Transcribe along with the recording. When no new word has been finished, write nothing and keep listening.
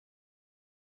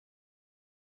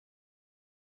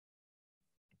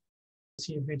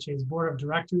CFHA's board of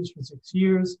directors for 6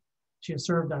 years. She has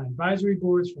served on advisory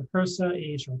boards for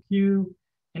HRSA, AHRQ,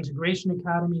 Integration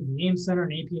Academy, the AIM Center,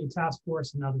 and APA Task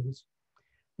Force, and others.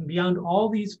 And beyond all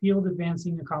these field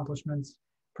advancing accomplishments,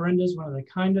 Perinda is one of the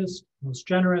kindest, most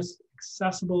generous,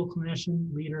 accessible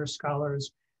clinician, leader,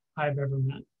 scholars I've ever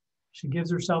met. She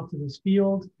gives herself to this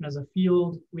field, and as a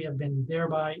field, we have been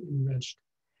thereby enriched.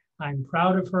 I'm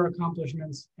proud of her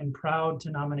accomplishments and proud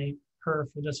to nominate her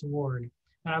for this award.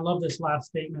 And I love this last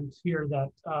statement here that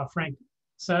Frank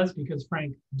says, because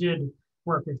Frank did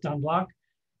work with Don Block.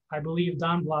 I believe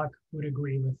Don Block would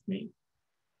agree with me.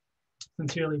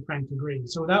 Sincerely, Frank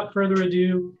agrees. So without further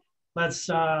ado, let's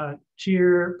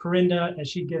cheer Perinda as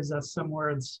she gives us some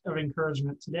words of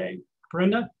encouragement today.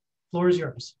 Perinda, floor is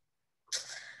yours.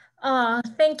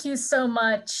 Thank you so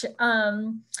much.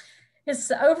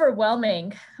 It's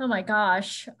overwhelming. Oh my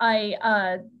gosh.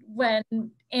 When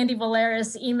Andy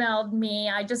Valeris emailed me,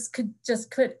 I just could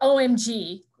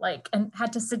OMG, like, and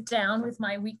had to sit down with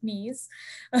my weak knees.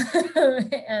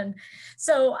 And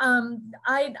so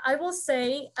I will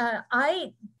say,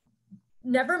 I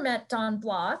never met Don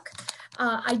Block.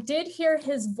 I did hear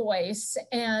his voice,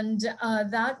 and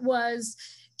that was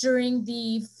during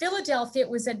the Philadelphia, it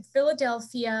was at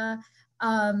Philadelphia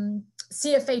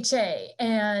CFHA,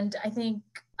 and I think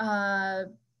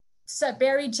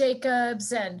Barry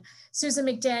Jacobs and Susan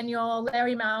McDaniel,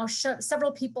 Larry Mausch,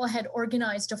 several people had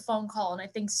organized a phone call, and I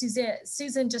think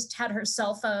Susan just had her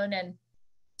cell phone, and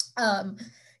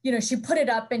you know, she put it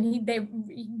up, and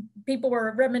people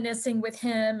were reminiscing with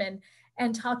him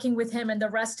and talking with him, and the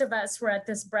rest of us were at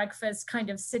this breakfast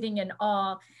kind of sitting in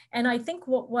awe. And I think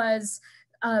what was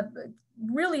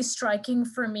really striking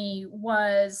for me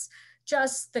was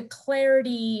just the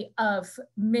clarity of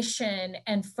mission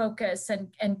and focus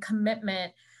and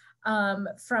commitment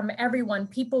from everyone.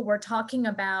 People were talking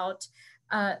about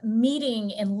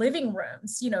meeting in living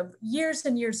rooms, you know, years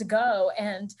and years ago.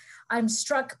 And I'm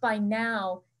struck by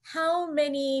now how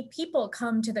many people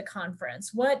come to the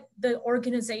conference, what the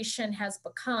organization has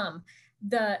become,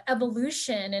 the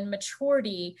evolution and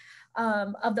maturity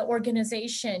of the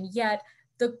organization, yet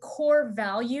the core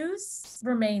values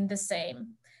remain the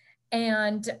same.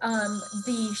 And I'm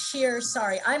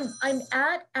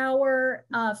at our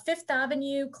Fifth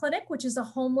Avenue clinic, which is a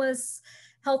homeless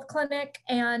health clinic,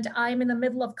 and I'm in the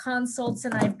middle of consults,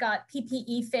 and I've got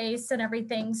PPE face and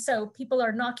everything. So people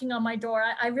are knocking on my door.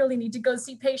 I really need to go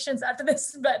see patients after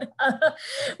this, but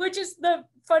which is the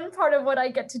fun part of what I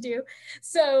get to do.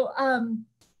 So,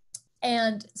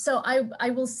 and so I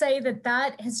will say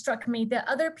that has struck me. The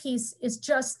other piece is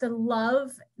just the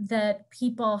love that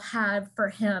people have for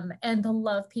him and the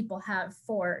love people have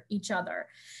for each other.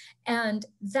 And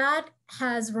that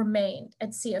has remained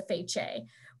at CFHA.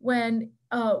 When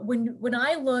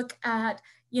I look at,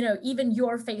 you know, even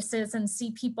your faces and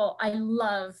see people I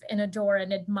love and adore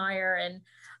and admire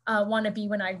and want to be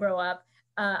when I grow up,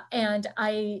 and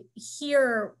I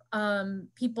hear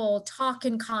people talk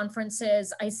in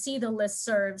conferences, I see the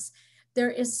listservs, there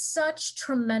is such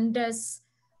tremendous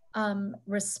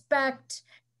respect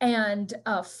and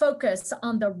focus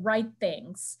on the right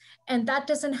things. And that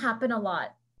doesn't happen a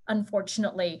lot,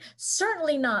 unfortunately.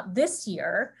 Certainly not this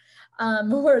year,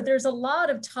 where there's a lot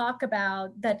of talk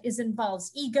about that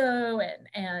involves ego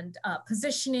and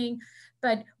positioning.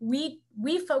 But we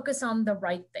focus on the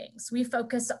right things. We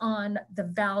focus on the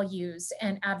values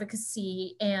and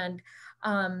advocacy and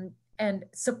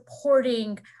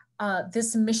supporting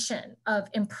this mission of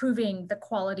improving the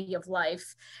quality of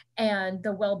life and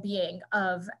the well-being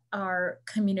of our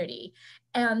community.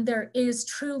 And there is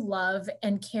true love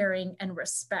and caring and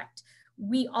respect.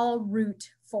 We all root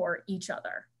for each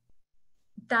other.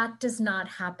 That does not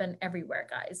happen everywhere,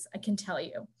 guys, I can tell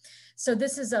you. So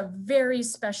this is a very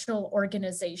special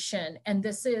organization, and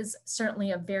this is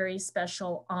certainly a very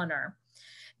special honor.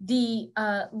 The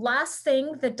last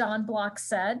thing that Don Block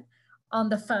said on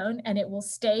the phone, and it will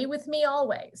stay with me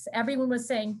always, everyone was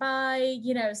saying, bye,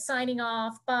 you know, signing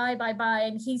off, bye, bye, bye.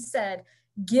 And he said,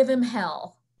 give him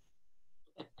hell.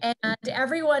 And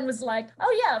everyone was like,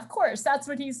 oh yeah, of course, that's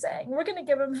what he's saying. We're going to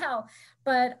give him hell.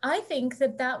 But I think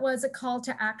that was a call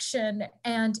to action,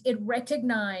 and it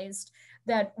recognized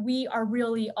that we are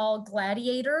really all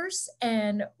gladiators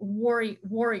and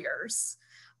warriors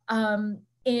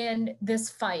in this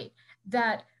fight.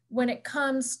 That when it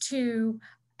comes to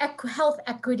health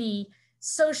equity,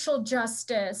 social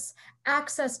justice,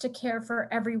 access to care for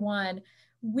everyone,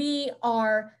 we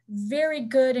are very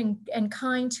good and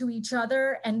kind to each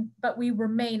other, but we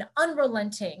remain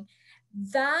unrelenting.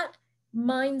 That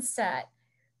mindset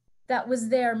that was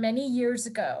there many years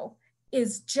ago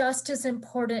is just as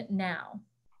important now.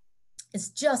 is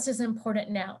just as important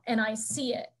now. And I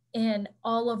see it in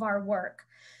all of our work.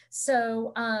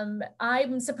 So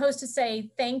I'm supposed to say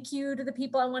thank you to the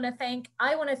people I want to thank.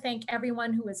 I want to thank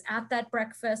everyone who was at that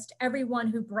breakfast, everyone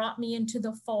who brought me into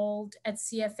the fold at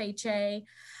CFHA,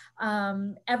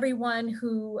 everyone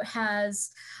who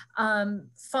has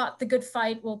fought the good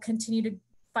fight, will continue to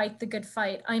fight the good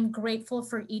fight. I'm grateful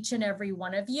for each and every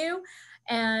one of you.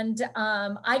 And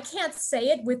I can't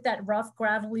say it with that rough,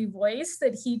 gravelly voice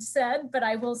that he said, but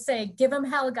I will say, give them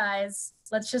hell, guys.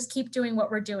 Let's just keep doing what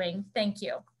we're doing. Thank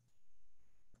you.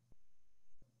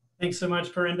 Thanks so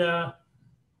much, Perinda.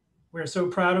 We're so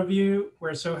proud of you.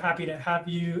 We're so happy to have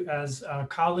you as a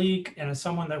colleague and as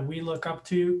someone that we look up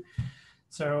to.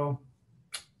 So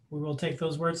we will take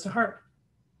those words to heart.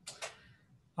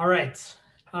 All right.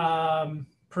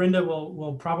 Perinda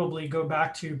will probably go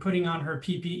back to putting on her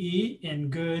PPE in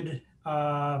good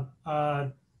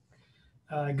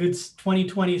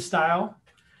 2020 style.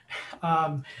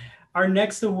 Our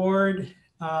next award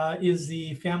is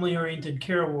the Family Oriented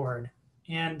Care Award.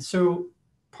 And so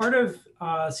part of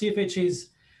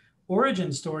CFHA's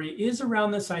origin story is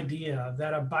around this idea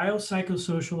that a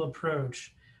biopsychosocial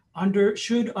approach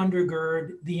should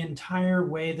undergird the entire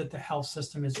way that the health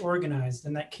system is organized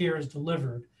and that care is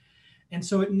delivered. And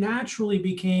so it naturally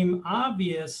became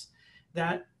obvious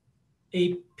that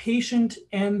a patient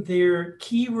and their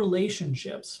key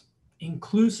relationships,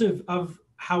 inclusive of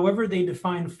however they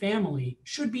define family,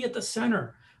 should be at the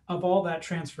center of all that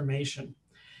transformation.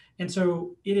 And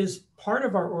so it is part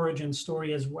of our origin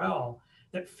story as well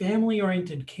that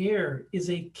family-oriented care is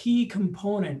a key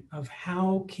component of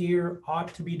how care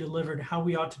ought to be delivered, how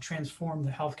we ought to transform the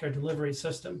healthcare delivery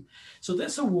system. So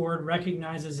this award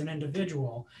recognizes an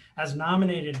individual as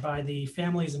nominated by the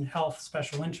Families and Health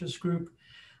Special Interest Group.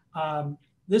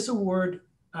 This award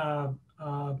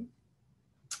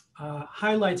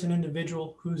highlights an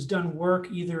individual who's done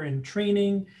work either in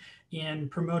training, in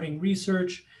promoting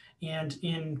research, and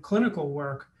in clinical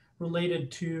work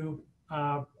related to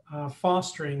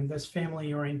fostering this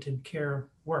family-oriented care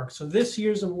work. So this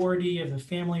year's awardee of the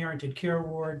Family-Oriented Care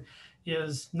Award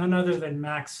is none other than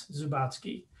Max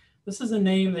Zubatsky. This is a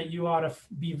name that you ought to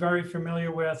be very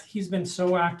familiar with. He's been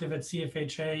so active at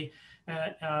CFHA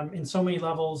in so many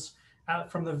levels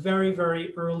from the very,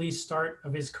 very early start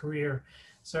of his career.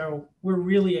 So we're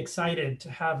really excited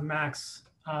to have Max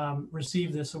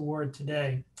receive this award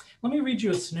today. Let me read you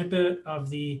a snippet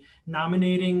of the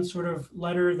nominating sort of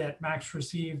letter that Max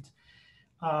received.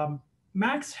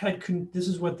 Max had, this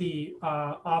is what the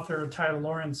author Tyler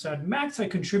Lawrence said, Max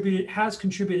has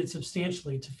contributed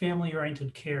substantially to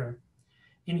family-oriented care.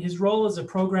 In his role as a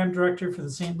program director for the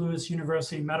St. Louis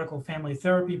University Medical Family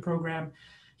Therapy Program,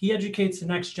 he educates the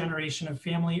next generation of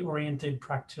family-oriented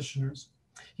practitioners.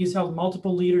 He's held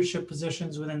multiple leadership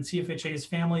positions within CFHA's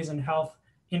Families and Health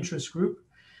Interest Group,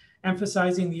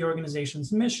 emphasizing the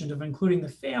organization's mission of including the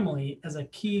family as a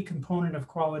key component of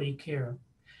quality care.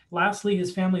 Lastly,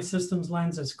 his family systems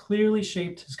lens has clearly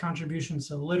shaped his contributions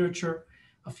to the literature.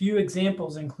 A few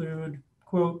examples include,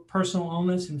 quote, Personal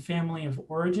Illness and Family of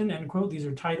Origin, end quote. These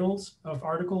are titles of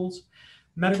articles.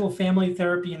 Medical Family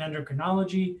Therapy and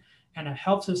Endocrinology, and a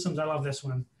health systems, I love this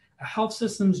one, a health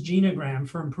systems genogram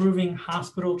for improving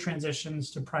hospital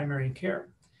transitions to primary care.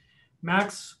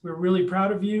 Max, we're really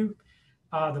proud of you.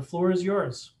 The floor is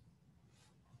yours.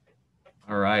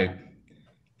 All right.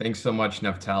 Thanks so much,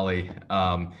 Naftali.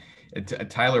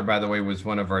 Tyler, by the way, was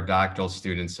one of our doctoral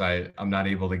students. I'm not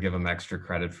able to give him extra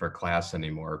credit for class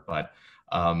anymore, but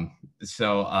thank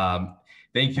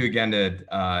you again to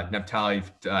Naftali,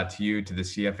 to you, to the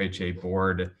CFHA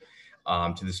board,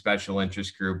 to the special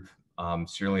interest group,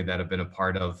 certainly that I've been a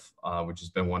part of, which has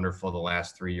been wonderful the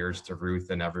last 3 years, to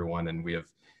Ruth and everyone. And we have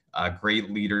great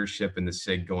leadership in the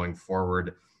SIG going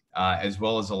forward, as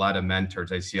well as a lot of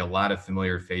mentors. I see a lot of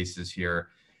familiar faces here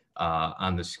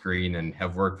on the screen and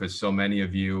have worked with so many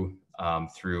of you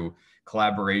through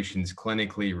collaborations,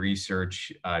 clinically,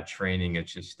 research, training. It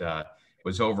just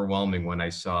was overwhelming when I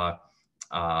saw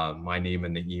my name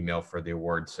in the email for the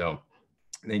award. So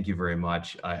thank you very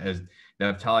much. As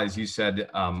Naftali, as you said,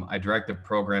 I direct the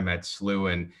program at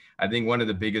SLU, and I think one of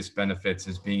the biggest benefits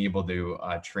is being able to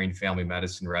train family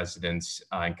medicine residents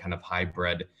and kind of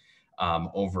hybrid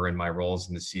over in my roles,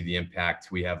 and to see the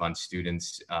impact we have on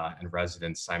students and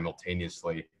residents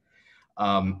simultaneously.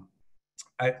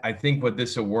 I think what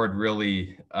this award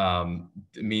really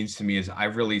means to me is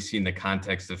I've really seen the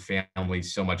context of family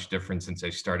so much different since I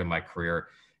started my career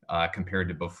compared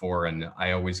to before. And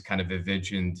I always kind of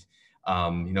envisioned,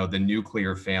 the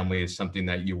nuclear family is something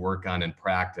that you work on in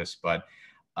practice, but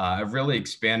I've really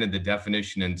expanded the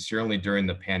definition, and certainly during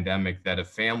the pandemic, that a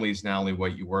family is not only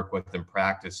what you work with in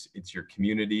practice, it's your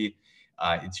community,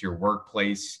 it's your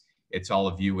workplace, it's all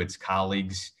of you, it's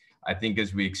colleagues. I think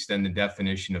as we extend the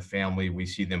definition of family, we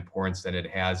see the importance that it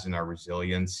has in our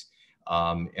resilience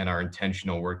and our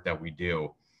intentional work that we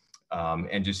do.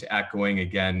 And just echoing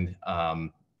again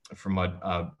from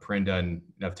what Prinda and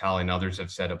Naftali and others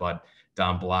have said about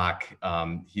Don Block,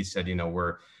 he said, you know,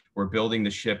 we're building the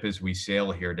ship as we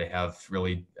sail here to have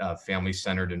really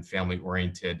family-centered and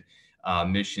family-oriented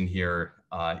mission here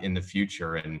in the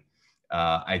future. And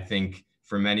I think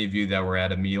for many of you that were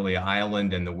at Amelia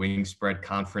Island and the Wing Spread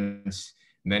Conference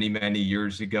many, many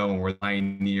years ago, and we're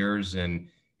 9 years and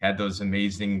had those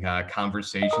amazing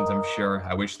conversations, I'm sure.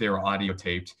 I wish they were audio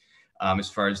taped as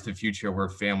far as the future where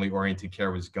family-oriented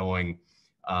care was going.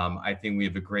 I think we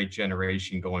have a great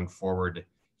generation going forward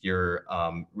here,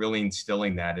 really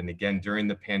instilling that. And again, during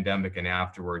the pandemic and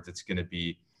afterwards, it's going to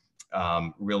be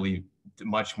really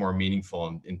much more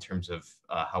meaningful in terms of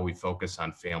how we focus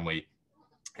on family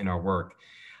in our work.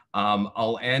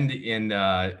 I'll end in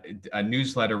a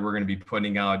newsletter we're going to be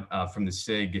putting out from the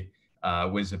SIG,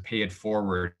 was a Pay It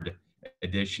Forward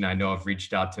edition. I know I've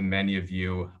reached out to many of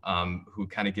you who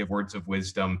kind of give words of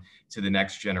wisdom to the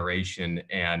next generation.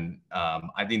 And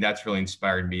I think that's really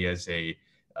inspired me as a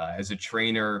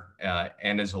trainer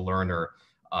and as a learner,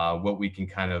 what we can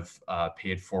kind of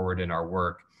pay it forward in our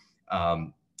work.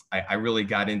 I really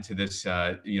got into this,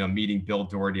 meeting Bill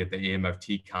Doherty at the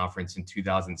AMFT conference in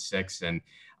 2006. And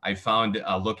I found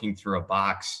looking through a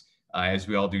box, as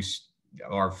we all do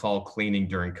our fall cleaning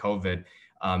during COVID,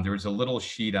 there was a little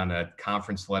sheet on a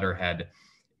conference letterhead.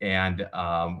 And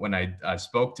when I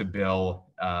spoke to Bill,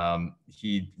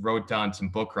 he wrote down some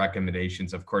book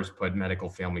recommendations, of course, put Medical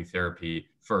Family Therapy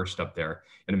first up there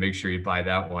and to make sure you buy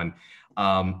that one.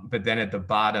 But then at the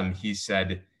bottom, he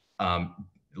said,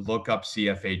 look up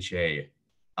CFHA.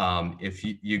 If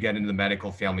you get into the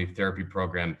Medical Family Therapy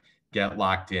program, get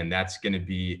locked in. That's going to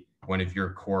be one of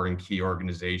your core and key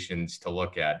organizations to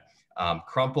look at.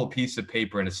 Crumpled piece of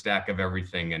paper and a stack of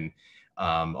everything. And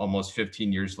almost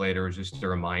 15 years later, is just a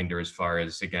reminder as far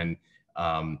as, again,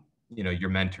 your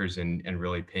mentors and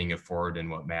really paying it forward in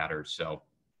what matters. So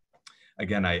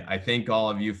again, I thank all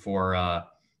of you for,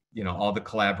 all the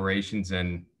collaborations,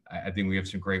 and I think we have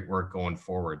some great work going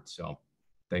forward. So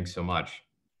thanks so much.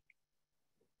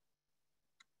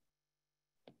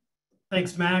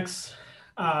 Thanks, Max.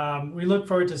 We look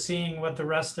forward to seeing what the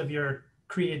rest of your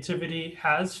creativity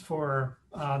has for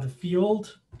the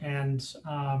field and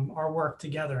our work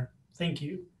together. Thank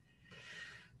you.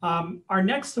 Our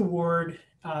next award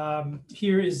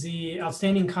here is the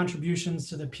Outstanding Contributions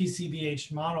to the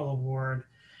PCBH Model Award.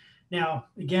 Now,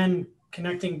 again,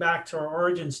 connecting back to our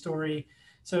origin story.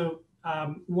 So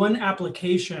one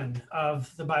application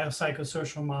of the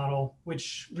biopsychosocial model,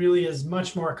 which really is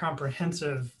much more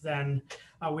comprehensive than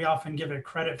we often give it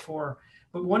credit for,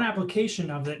 but one application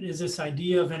of it is this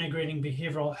idea of integrating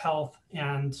behavioral health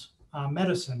and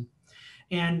medicine.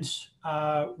 And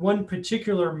one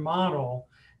particular model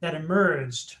that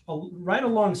emerged right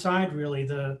alongside really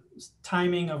the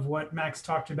timing of what Max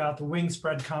talked about, the Wing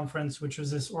Spread Conference, which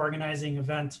was this organizing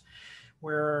event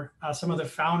where some of the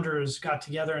founders got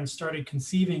together and started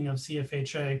conceiving of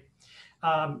CFHA.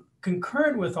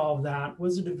 Concurrent with all of that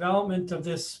was the development of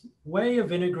this way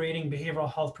of integrating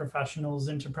behavioral health professionals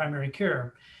into primary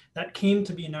care that came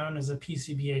to be known as a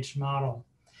PCBH model.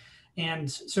 And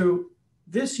so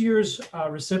this year's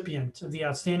recipient of the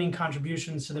Outstanding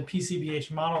Contributions to the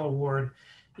PCBH Model Award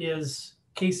is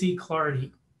Casey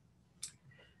Clardy.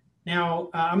 Now,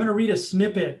 I'm going to read a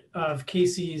snippet of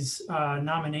Casey's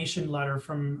nomination letter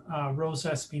from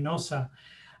Rosa Espinosa.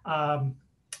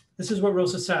 This is what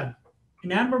Rosa said.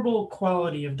 An admirable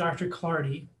quality of Dr.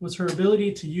 Clardy was her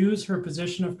ability to use her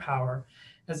position of power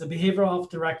as the behavioral health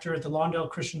director at the Lawndale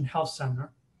Christian Health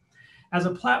Center as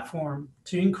a platform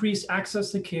to increase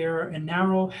access to care and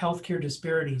narrow healthcare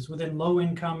disparities within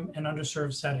low-income and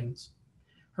underserved settings.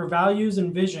 Her values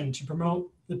and vision to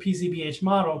promote the PCBH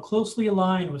model closely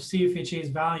align with CFHA's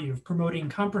value of promoting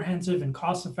comprehensive and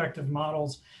cost-effective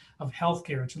models of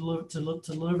healthcare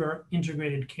to deliver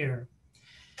integrated care.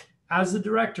 As the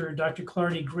director, Dr.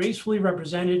 Clardy gracefully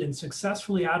represented and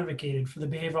successfully advocated for the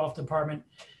behavioral health department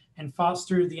and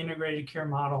fostered the integrated care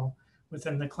model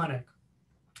within the clinic.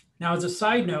 Now, as a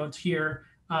side note here,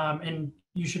 and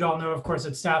you should all know, of course,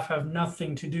 that staff have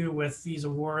nothing to do with these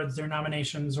awards, their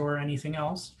nominations, or anything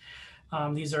else.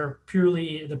 These are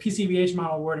purely, the PCBH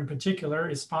Model Award in particular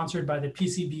is sponsored by the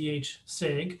PCBH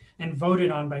SIG and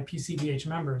voted on by PCBH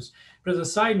members. But as a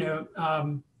side note,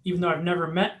 even though I've never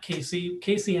met Casey,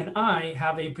 Casey and I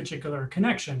have a particular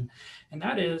connection. And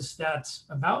that is that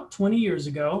about 20 years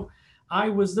ago, I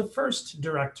was the first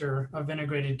director of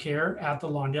integrated care at the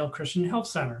Lawndale Christian Health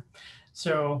Center.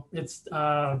 So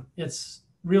it's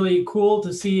really cool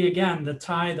to see, again,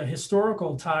 the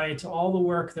historical tie to all the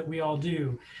work that we all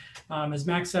do. As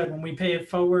Max said, when we pay it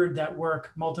forward, that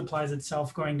work multiplies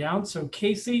itself going down. So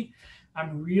Casey,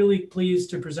 I'm really pleased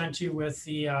to present you with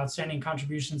the Outstanding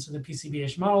Contributions to the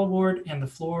PCBH Model Award, and the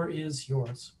floor is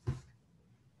yours.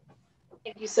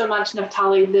 Thank you so much,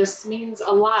 Naftali. This means a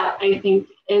lot, I think,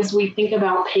 as we think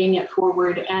about paying it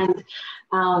forward, and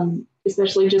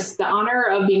especially just the honor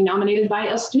of being nominated by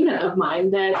a student of mine.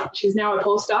 That she's now a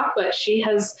postdoc, but she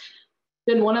has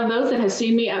been one of those that has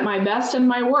seen me at my best and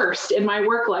my worst in my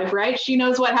work life, right? She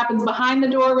knows what happens behind the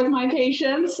door with my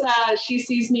patients. She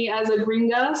sees me as a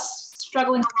gringa,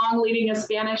 struggling along leading a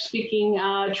Spanish-speaking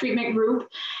treatment group,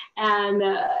 and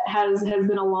has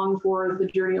been along for the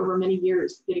journey over many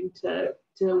years, getting to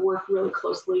work really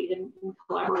closely in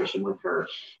collaboration with her.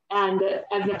 And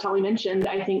as Naftali mentioned,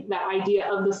 I think that idea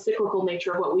of the cyclical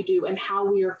nature of what we do and how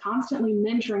we are constantly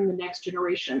mentoring the next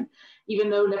generation. Even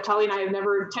though Naftali and I have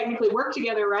never technically worked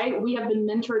together, right? We have been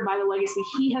mentored by the legacy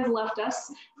he has left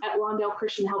us at Lawndale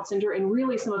Christian Health Center, and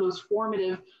really some of those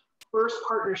formative first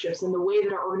partnerships and the way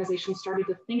that our organization started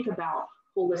to think about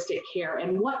holistic care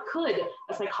and what could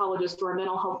a psychologist or a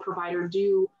mental health provider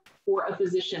do for a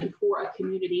physician, for a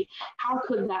community. How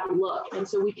could that look? And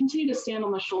so we continue to stand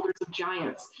on the shoulders of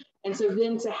giants. And so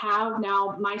then to have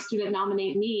now my student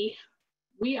nominate me,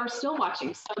 we are still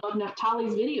watching some of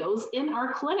Naftali's videos in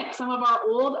our clinic, some of our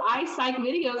old iPsych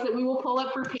videos that we will pull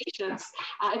up for patients.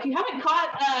 If you haven't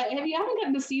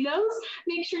gotten to see those,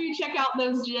 make sure you check out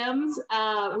those gems.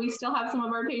 We still have some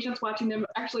of our patients watching them.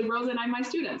 Actually, Rosa and I, my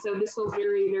students. So this feels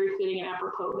very, very fitting and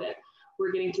apropos that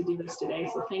we're getting to do this today.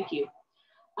 So thank you.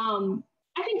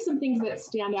 I think some things that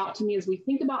stand out to me as we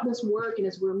think about this work and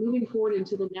as we're moving forward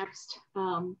into the next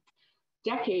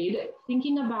decade,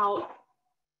 thinking about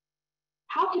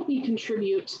how can we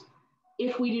contribute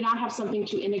if we do not have something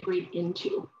to integrate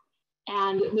into?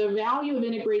 And the value of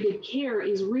integrated care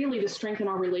is really to strengthen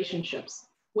our relationships,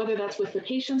 whether that's with the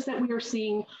patients that we are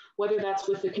seeing, whether that's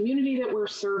with the community that we're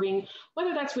serving,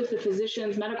 whether that's with the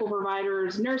physicians, medical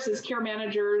providers, nurses, care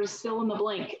managers, fill in the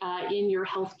blank in your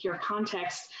healthcare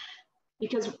context.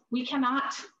 Because we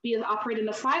cannot operate in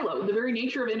a silo. The very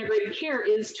nature of integrated care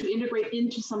is to integrate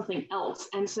into something else.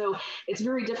 And so it's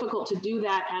very difficult to do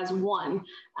that as one,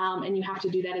 and you have to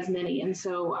do that as many. And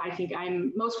so I think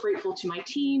I'm most grateful to my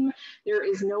team. There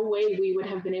is no way we would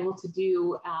have been able to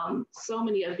do so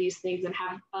many of these things and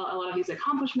have a lot of these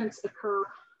accomplishments occur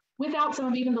without some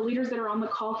of even the leaders that are on the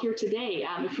call here today.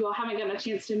 If you all haven't gotten a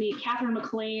chance to meet Catherine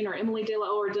McLean or Emily De La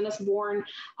O or Dennis Bourne,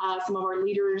 some of our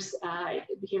leaders,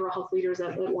 behavioral health leaders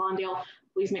at Lawndale,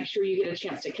 please make sure you get a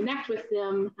chance to connect with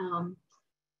them.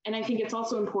 And I think it's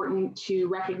also important to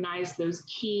recognize those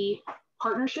key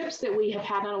partnerships that we have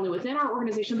had not only within our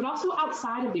organization, but also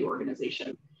outside of the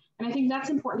organization. And I think that's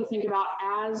important to think about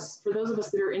as, for those of us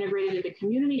that are integrated into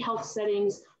community health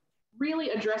settings,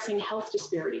 really addressing health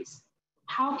disparities.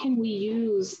 How can we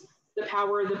use the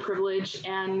power, the privilege,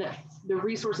 and the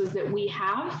resources that we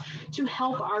have to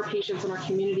help our patients and our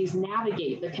communities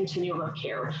navigate the continuum of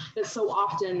care? That so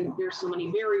often there's so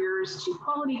many barriers to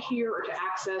quality care or to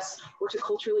access or to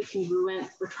culturally congruent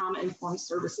or trauma-informed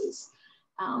services.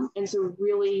 And so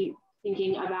really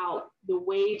thinking about the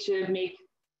way to make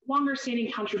longer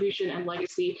standing contribution and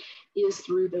legacy is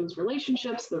through those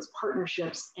relationships, those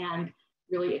partnerships, and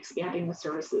really expanding the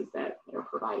services that are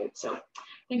provided. So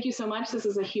thank you so much. This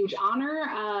is a huge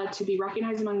honor to be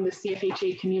recognized among the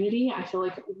CFHA community. I feel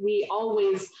like we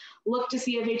always look to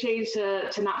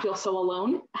CFHA to not feel so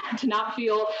alone, to not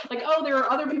feel like, oh, there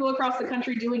are other people across the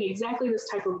country doing exactly this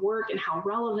type of work and how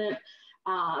relevant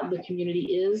the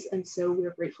community is. And so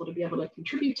we're grateful to be able to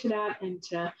contribute to that and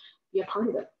to be a part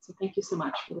of it. So thank you so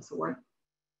much for this award.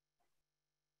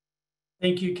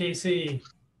 Thank you, Casey.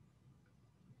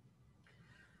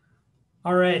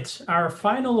 All right, our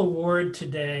final award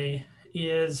today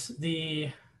is the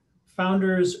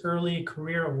Founders Early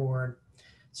Career Award.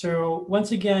 So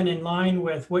once again, in line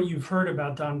with what you've heard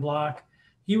about Don Block,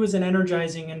 he was an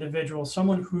energizing individual,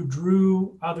 someone who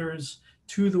drew others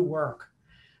to the work,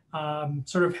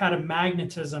 sort of had a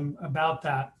magnetism about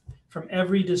that from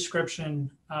every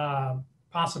description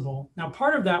possible. Now,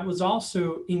 part of that was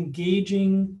also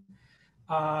engaging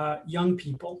young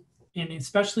people, and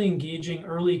especially engaging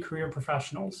early career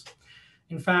professionals.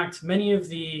 In fact, many of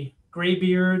the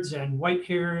graybeards and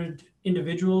white-haired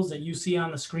individuals that you see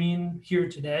on the screen here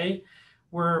today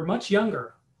were much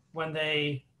younger when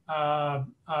they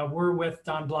were with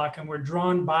Don Block and were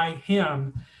drawn by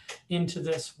him into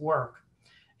this work.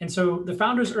 And so the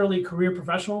Founders Early Career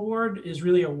Professional Award is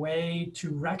really a way to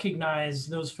recognize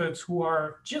those folks who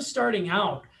are just starting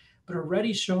out, but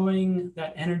already showing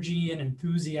that energy and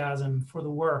enthusiasm for the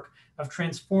work of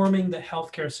transforming the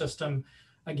healthcare system,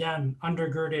 again,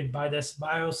 undergirded by this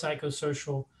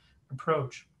biopsychosocial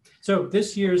approach. So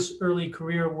this year's Early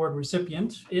Career Award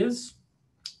recipient is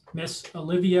Miss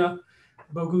Olivia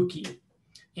Bogucki.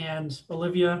 And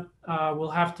Olivia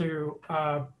will have to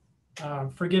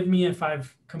forgive me if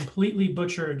I've completely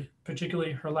butchered,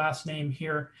 particularly her last name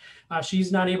here.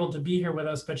 She's not able to be here with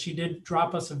us, but she did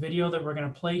drop us a video that we're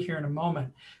going to play here in a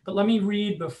moment. But let me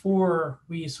read, before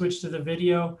we switch to the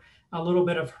video, a little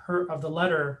bit of the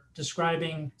letter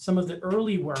describing some of the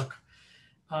early work.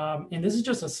 And this is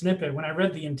just a snippet. When I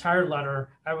read the entire letter,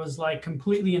 I was like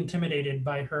completely intimidated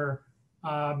by her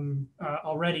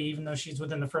already, even though she's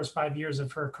within the first 5 years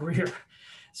of her career.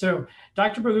 So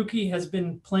Dr. Bogucki has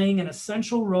been playing an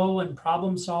essential role in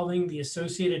problem solving the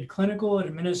associated clinical and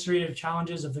administrative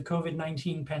challenges of the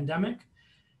COVID-19 pandemic.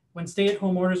 When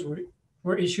stay-at-home orders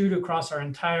were issued across our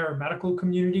entire medical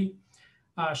community,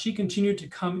 she continued to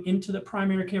come into the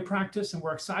primary care practice and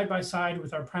work side by side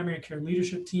with our primary care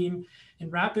leadership team in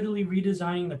rapidly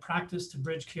redesigning the practice to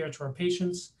bridge care to our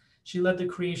patients. She led the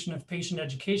creation of patient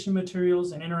education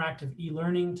materials and interactive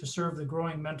e-learning to serve the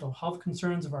growing mental health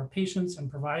concerns of our patients and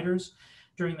providers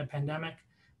during the pandemic.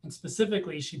 And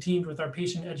specifically, she teamed with our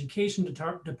patient education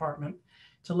department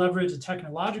to leverage a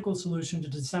technological solution to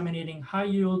disseminating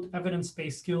high-yield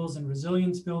evidence-based skills in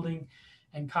resilience building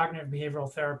and cognitive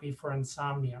behavioral therapy for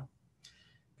insomnia.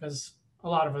 Because a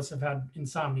lot of us have had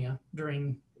insomnia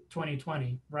during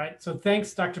 2020, right? So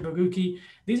thanks, Dr. Bogucki.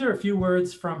 These are a few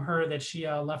words from her that she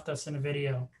left us in a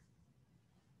video.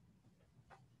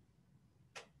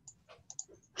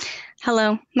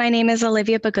 Hello, my name is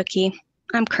Olivia Bogucki.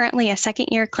 I'm currently a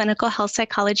second-year clinical health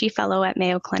psychology fellow at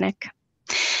Mayo Clinic.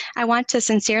 I want to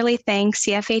sincerely thank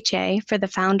CFHA for the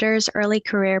Founders Early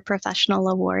Career Professional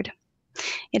Award.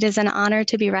 It is an honor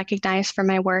to be recognized for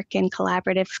my work in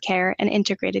collaborative care and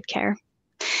integrated care.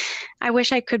 I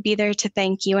wish I could be there to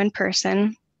thank you in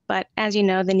person, but as you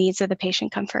know, the needs of the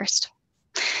patient come first.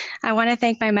 I want to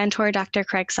thank my mentor, Dr.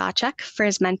 Craig Sawchuk, for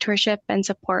his mentorship and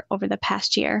support over the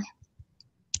past year.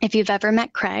 If you've ever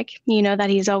met Craig, you know that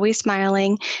he's always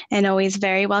smiling and always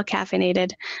very well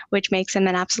caffeinated, which makes him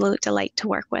an absolute delight to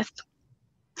work with.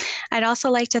 I'd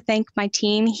also like to thank my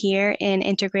team here in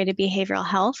Integrated Behavioral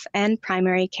Health and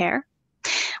Primary Care.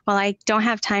 While I don't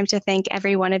have time to thank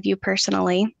every one of you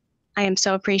personally, I am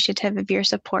so appreciative of your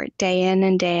support day in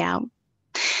and day out.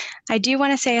 I do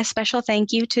want to say a special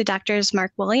thank you to Drs.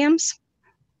 Mark Williams,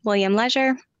 William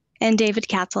Leisure, and David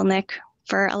Katzelnick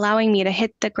for allowing me to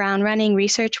hit the ground running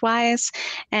research-wise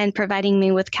and providing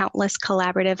me with countless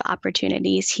collaborative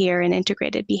opportunities here in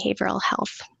Integrated Behavioral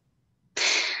Health.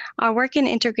 Our work in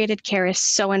integrated care is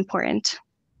so important.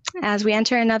 As we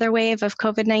enter another wave of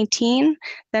COVID-19,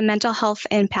 the mental health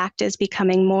impact is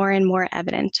becoming more and more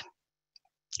evident.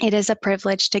 It is a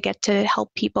privilege to get to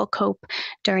help people cope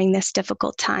during this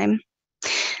difficult time.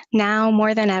 Now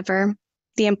more than ever,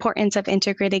 the importance of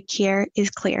integrated care is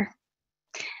clear.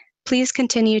 Please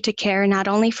continue to care not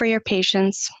only for your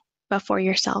patients, but for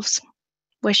yourselves.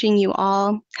 Wishing you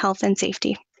all health and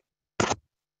safety.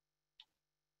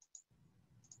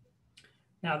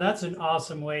 Now that's an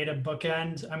awesome way to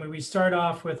bookend. I mean, we start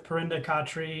off with Parinda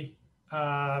Khatri,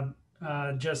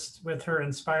 just with her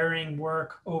inspiring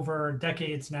work over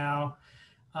decades now.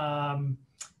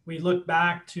 We look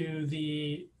back to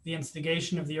the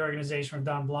instigation of the organization of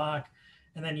Don Block,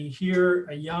 and then you hear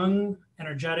a young,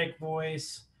 energetic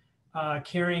voice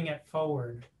carrying it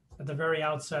forward at the very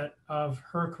outset of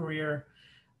her career,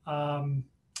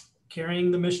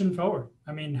 carrying the mission forward.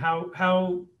 I mean,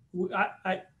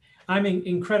 I'm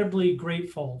incredibly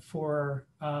grateful for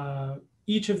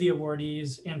each of the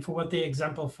awardees and for what they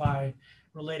exemplify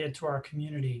related to our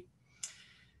community.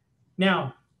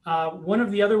 Now, one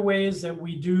of the other ways that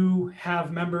we do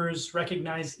have members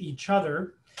recognize each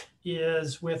other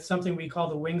is with something we call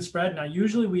the wing spread. Now,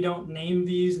 usually we don't name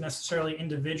these necessarily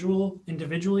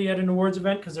individually at an awards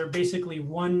event because they're basically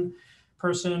one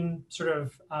person sort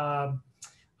of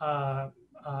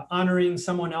honoring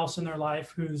someone else in their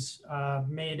life who's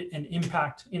made an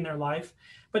impact in their life.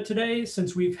 But today,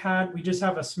 since we just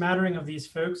have a smattering of these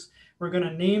folks, we're going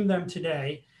to name them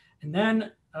today. And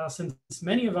then since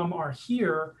many of them are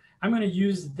here, I'm going to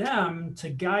use them to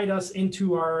guide us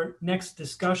into our next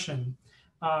discussion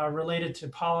related to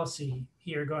policy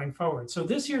here going forward. So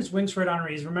this year's Wing Spread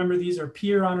honorees, remember these are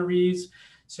peer honorees.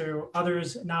 So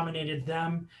others nominated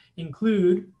them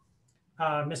include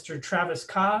Mr. Travis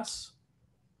Koss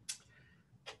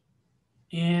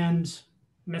and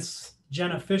Miss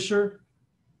Jenna Fisher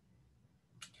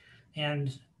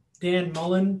and Dan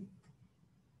Mullen,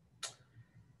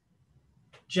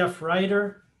 Jeff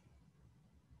Ryder,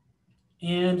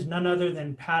 and none other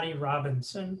than Patty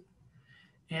Robinson.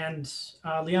 And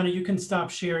Liana, you can stop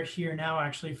share here now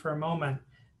actually for a moment,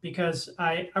 because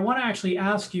I want to actually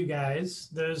ask you guys,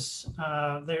 those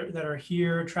that are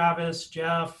here, Travis,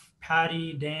 Jeff,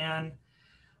 Patty, Dan,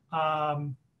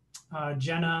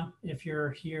 Jenna, if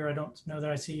you're here, I don't know that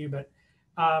I see you, but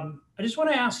I just want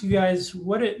to ask you guys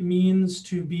what it means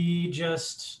to be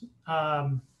just,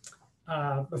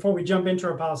 before we jump into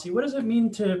our policy, what does it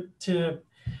mean to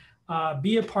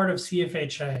be a part of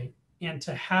CFHA and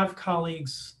to have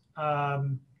colleagues who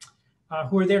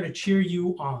are there to cheer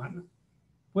you on?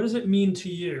 What does it mean to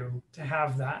you to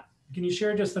have that? Can you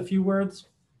share just a few words?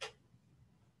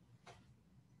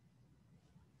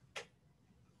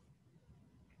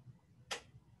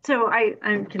 So I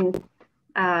can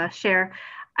share.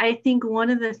 I think one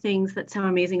of the things that's so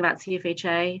amazing about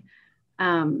CFHA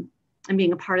and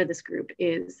being a part of this group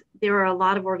is there are a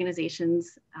lot of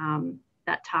organizations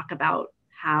that talk about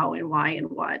how and why and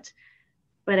what,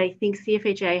 but I think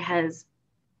CFHA has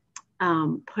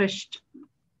pushed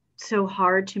so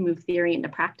hard to move theory into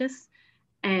practice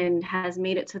and has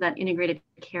made it so that integrated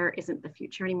care isn't the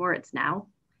future anymore, it's now.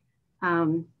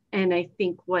 And I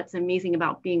think what's amazing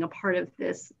about being a part of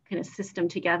this kind of system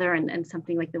together and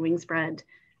something like the wing spread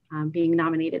being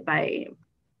nominated by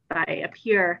a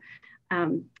peer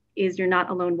is you're not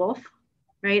a lone wolf,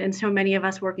 right? And so many of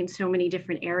us work in so many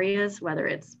different areas, whether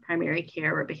it's primary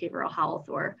care or behavioral health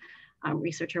or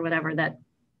research or whatever, that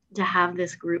to have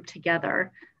this group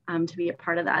together to be a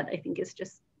part of that, I think is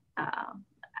just,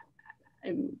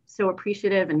 I'm so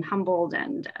appreciative and humbled,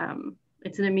 and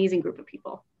it's an amazing group of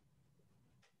people.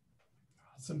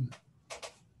 Awesome.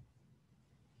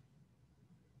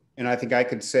 And I think I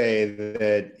could say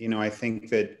that, I think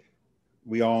that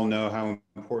we all know how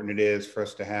important it is for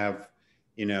us to have,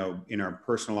 in our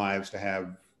personal lives, to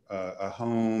have a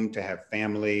home, to have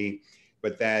family,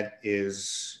 but that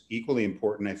is equally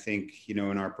important, I think,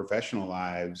 in our professional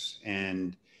lives.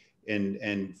 And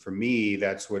for me,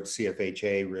 that's what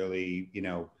CFHA really,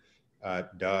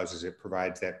 does, is it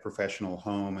provides that professional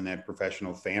home and that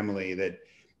professional family that,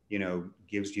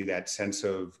 gives you that sense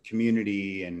of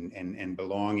community and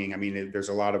belonging. I mean, there's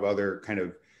a lot of other kind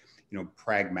of,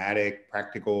 pragmatic,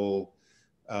 practical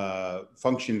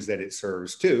functions that it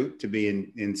serves too, to be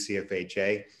in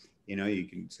CFHA.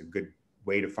 It's a good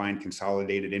way to find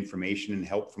consolidated information and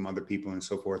help from other people and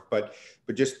so forth. But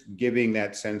just giving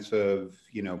that sense of,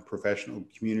 professional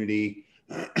community,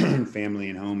 family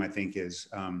and home, I think is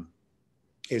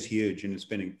huge. And it's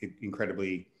been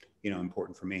incredibly,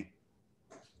 important for me.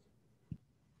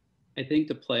 I think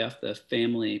to play off the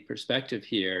family perspective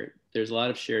here, there's a lot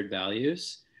of shared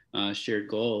values, shared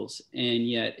goals. And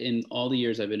yet in all the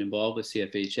years I've been involved with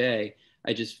CFHA,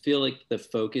 I just feel like the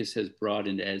focus has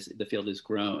broadened as the field has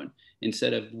grown.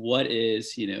 Instead of what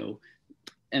is,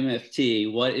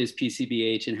 MFT, what is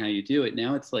PCBH and how you do it,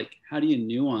 now it's like, how do you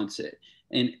nuance it?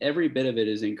 And every bit of it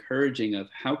is encouraging of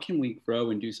how can we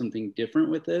grow and do something different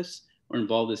with this or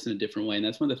involve this in a different way. And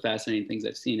that's one of the fascinating things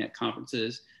I've seen at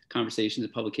conferences, conversations,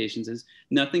 and publications is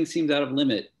nothing seems out of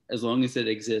limit as long as it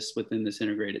exists within this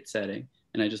integrated setting.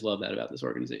 And I just love that about this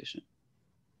organization.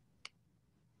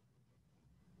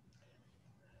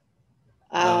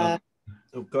 Oh,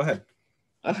 go ahead.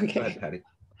 Okay. Go ahead, Patty.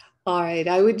 All right.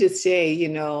 I would just say,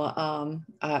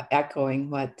 echoing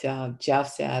what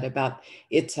Jeff said about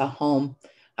it's a home.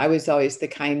 I was always the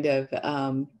kind of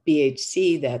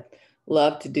BHC that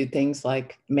loved to do things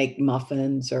like make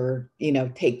muffins or,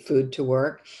 take food to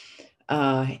work.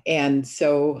 And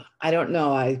so I don't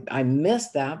know, I miss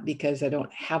that because I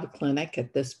don't have a clinic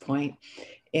at this point.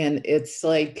 And it's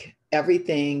like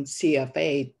everything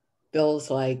CFA feels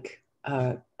like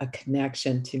a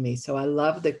connection to me. So I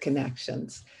love the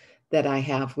connections that I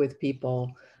have with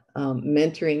people,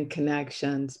 mentoring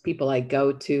connections, people I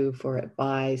go to for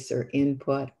advice or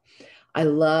input. I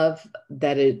love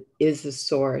that it is a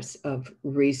source of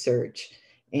research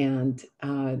and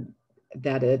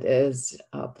that it is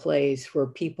a place where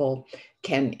people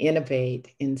can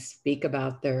innovate and speak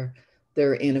about their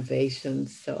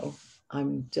innovations. So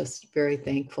I'm just very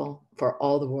thankful for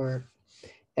all the work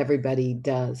everybody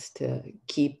does to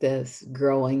keep this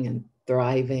growing and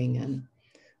thriving, and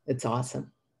it's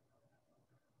awesome.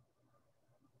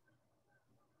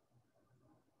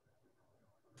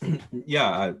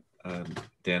 Yeah,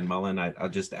 Dan Mullen, I'll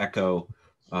just echo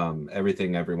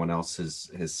Everything everyone else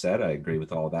has said, I agree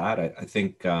with all that. I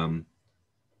think, I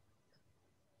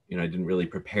didn't really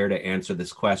prepare to answer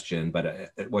this question,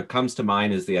 but what comes to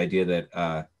mind is the idea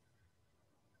that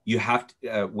you have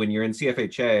to, when you're in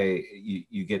CFHA,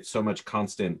 you get so much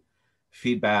constant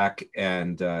feedback,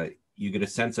 and you get a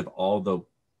sense of all the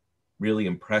really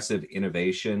impressive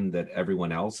innovation that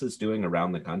everyone else is doing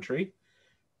around the country.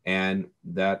 And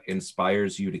that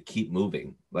inspires you to keep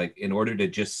moving. Like, in order to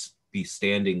just be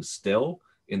standing still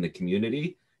in the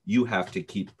community, you have to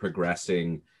keep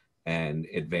progressing and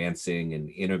advancing and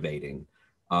innovating.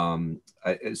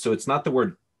 So it's not the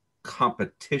word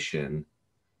competition,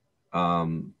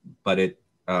 but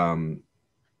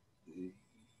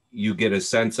you get a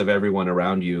sense of everyone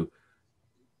around you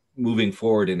moving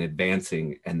forward and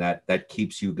advancing, and that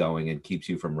keeps you going and keeps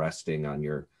you from resting on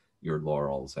your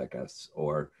laurels, I guess,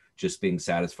 or just being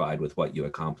satisfied with what you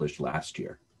accomplished last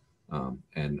year.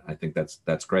 And I think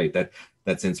that's great.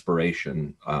 That's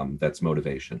inspiration. That's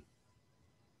motivation.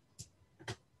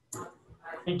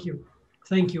 Thank you.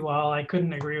 Thank you all. I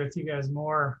couldn't agree with you guys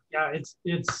more. Yeah,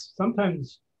 it's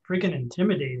sometimes freaking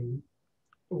intimidating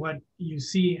what you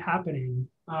see happening,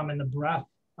 and the breadth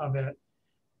of it.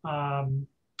 And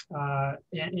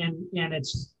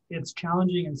it's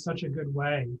challenging in such a good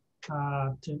way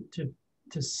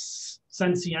to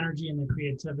sense the energy and the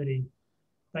creativity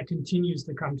that continues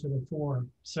to come to the fore.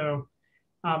 So,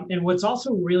 and what's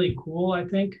also really cool, I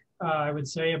think, I would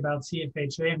say about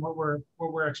CFHA and what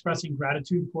we're expressing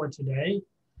gratitude for today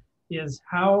is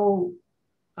how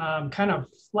kind of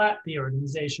flat the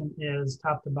organization is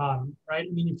top to bottom, right?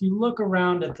 I mean, if you look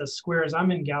around at the squares, I'm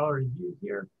in gallery view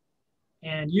here,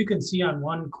 and you can see on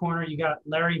one corner, you got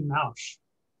Larry Mausch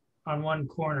on one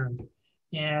corner.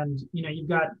 And, you've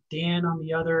got Dan on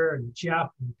the other, and Jeff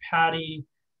and Patty,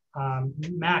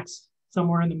 Max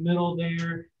somewhere in the middle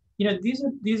there.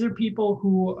 These are people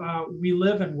who we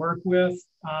live and work with,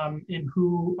 and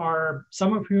who are,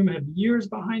 some of whom have years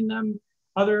behind them,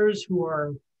 others who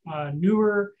are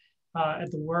newer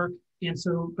at the work. And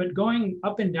so, but going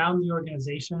up and down the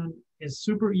organization is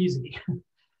super easy.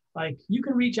 Like, you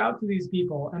can reach out to these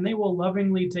people and they will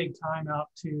lovingly take time out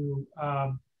to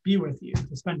be with you,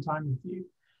 to spend time with you.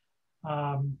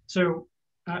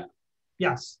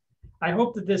 Yes, I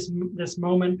hope that this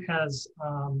moment has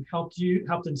helped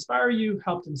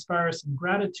inspire some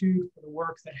gratitude for the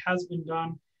work that has been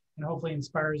done, and hopefully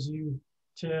inspires you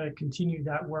to continue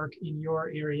that work in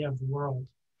your area of the world.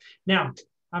 Now,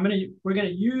 we're gonna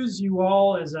use you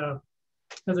all as a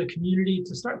community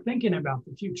to start thinking about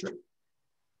the future.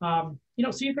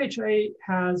 CFHA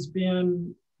has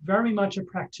been very much a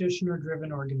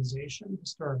practitioner-driven organization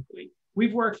historically.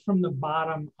 We've worked from the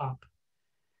bottom up.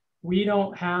 We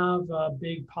don't have a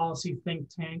big policy think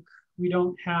tank. We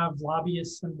don't have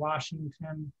lobbyists in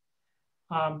Washington,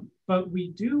 but we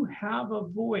do have a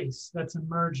voice that's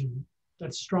emerging,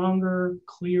 that's stronger,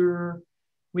 clearer.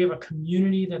 We have a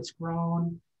community that's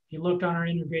grown. If you looked on our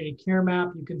integrated care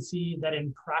map, you can see that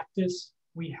in practice,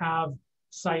 we have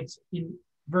sites in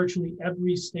virtually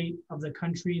every state of the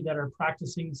country that are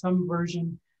practicing some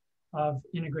version of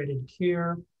integrated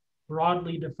care,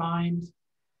 broadly defined.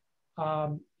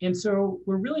 And so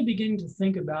we're really beginning to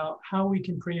think about how we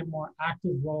can play a more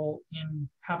active role in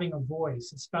having a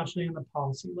voice, especially on the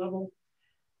policy level.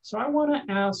 So I want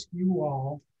to ask you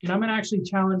all, and I'm going to actually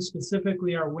challenge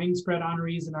specifically our wing spread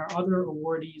honorees and our other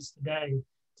awardees today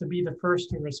to be the first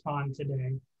to respond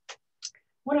today. I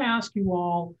want to ask you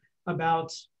all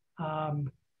about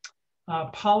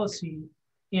policy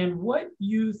and what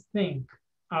you think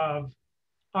of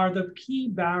are the key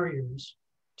barriers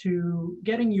to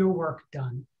getting your work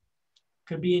done.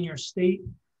 Could be in your state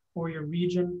or your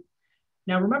region.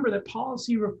 Now remember that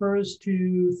policy refers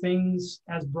to things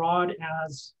as broad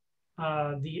as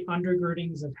the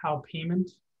undergirdings of how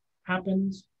payment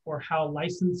happens, or how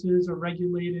licenses are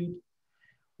regulated,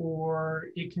 or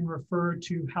it can refer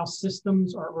to how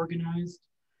systems are organized.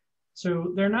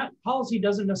 So policy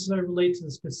doesn't necessarily relate to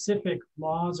the specific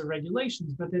laws or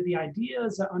regulations, but they're the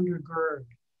ideas that undergird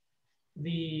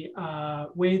the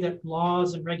way that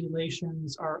laws and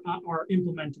regulations are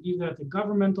implemented, either at the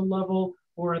governmental level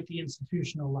or at the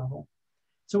institutional level.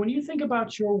 So when you think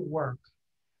about your work,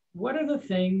 what are the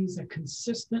things that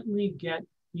consistently get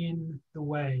in the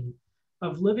way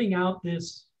of living out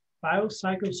this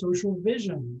biopsychosocial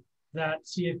vision that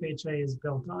CFHA is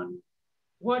built on?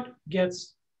 What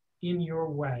gets in your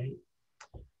way?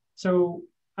 So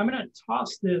I'm going to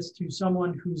toss this to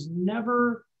someone who's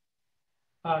never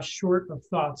short of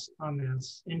thoughts on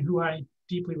this, and who I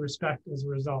deeply respect as a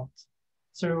result.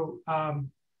 So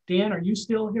Dan, are you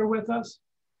still here with us?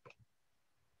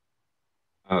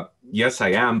 Yes, I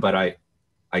am, but I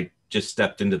just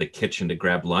stepped into the kitchen to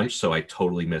grab lunch, so I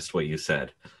totally missed what you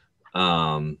said.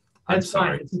 I'm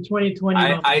sorry. Fine. It's a 2020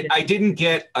 moment. I didn't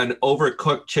get an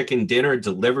overcooked chicken dinner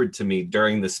delivered to me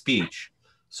during the speech,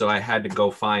 so I had to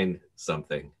go find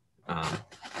something.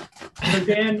 So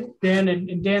Dan,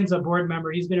 and Dan's a board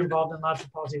member. He's been involved in lots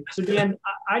of policy. So Dan,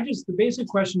 the basic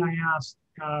question I asked,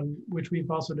 which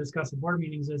we've also discussed at board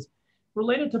meetings, is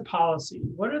related to policy.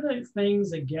 What are the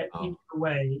things that get in your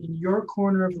way in your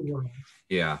corner of the world?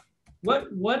 Yeah.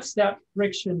 What's that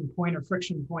friction point or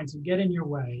friction points that get in your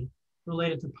way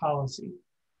related to policy?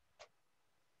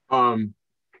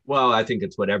 Well, I think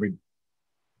it's what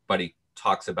everybody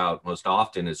talks about most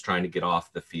often is trying to get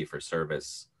off the fee for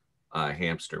service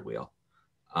hamster wheel.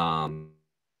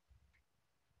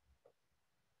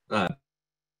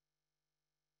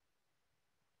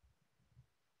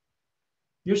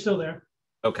 You're still there.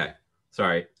 Okay,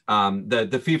 sorry.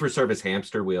 The fee for service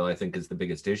hamster wheel, I think, is the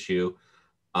biggest issue.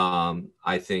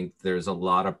 I think there's a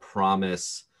lot of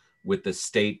promise with the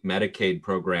state Medicaid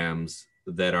programs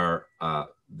that are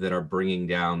bringing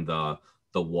down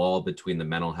the wall between the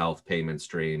mental health payment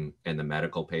stream and the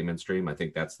medical payment stream. I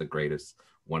think that's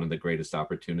one of the greatest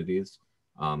opportunities.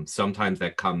 Sometimes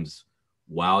that comes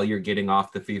while you're getting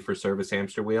off the fee for service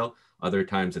hamster wheel. Other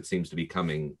times it seems to be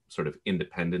coming sort of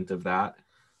independent of that.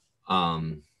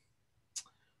 I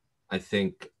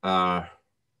think, I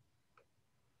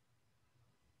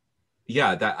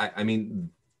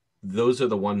mean, those are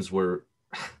the ones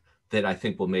that I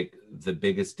think will make the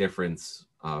biggest difference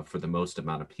for the most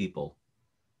amount of people.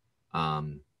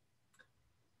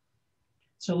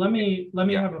 So let me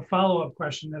have a follow-up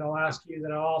question that I'll ask you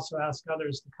that I'll also ask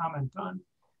others to comment on.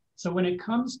 So when it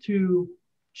comes to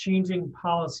changing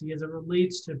policy as it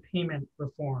relates to payment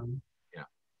reform,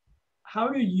 how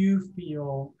do you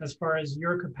feel as far as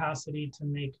your capacity to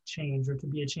make change or to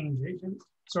be a change agent?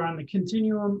 So on the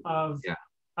continuum of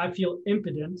I feel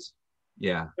impotent,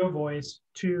 no voice,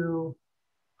 to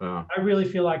I really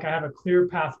feel like I have a clear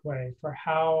pathway for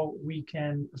how we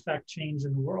can affect change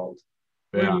in the world.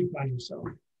 Where do you find yourself?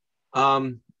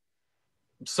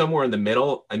 Somewhere in the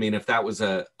middle. I mean, if that was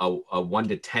a 1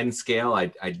 to 10 scale,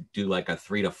 I'd do like a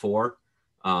 3 to 4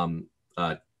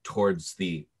 towards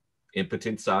the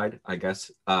impotent side, I guess.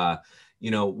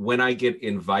 When I get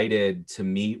invited to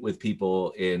meet with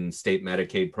people in state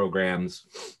Medicaid programs,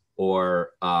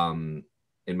 or in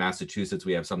Massachusetts,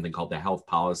 we have something called the Health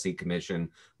Policy Commission,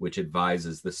 which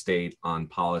advises the state on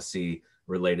policy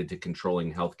related to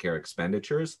controlling healthcare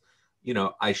expenditures.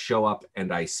 I show up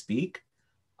and I speak.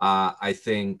 I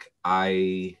think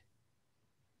I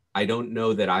don't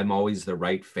know that I'm always the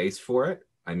right face for it.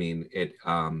 I mean,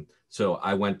 so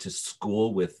I went to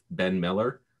school with Ben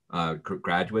Miller,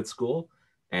 graduate school,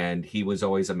 and he was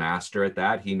always a master at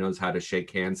that. He knows how to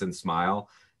shake hands and smile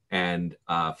and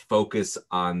focus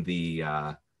on the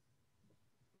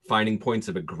finding points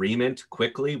of agreement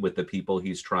quickly with the people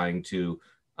he's trying to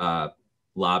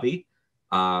lobby.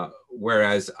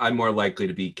 Whereas I'm more likely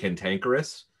to be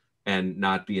cantankerous and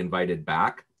not be invited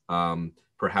back.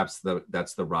 Perhaps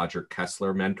that's the Roger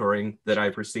Kessler mentoring that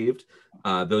I've received.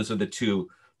 Those are the two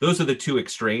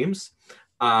extremes.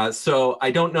 So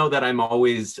I don't know that I'm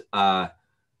always, I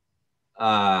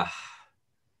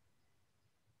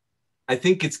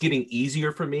think it's getting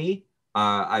easier for me.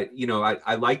 I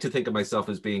like to think of myself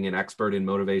as being an expert in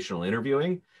motivational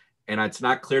interviewing. And it's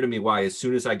not clear to me why, as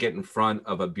soon as I get in front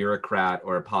of a bureaucrat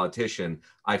or a politician,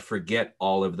 I forget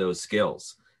all of those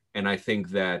skills. And I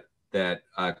think that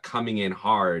coming in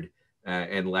hard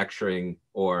and lecturing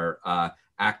or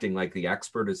acting like the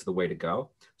expert is the way to go.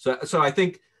 So I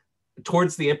think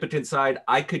towards the impotent side,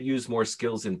 I could use more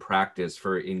skills in practice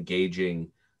for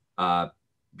engaging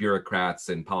bureaucrats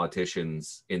and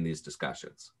politicians in these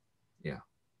discussions. Yeah.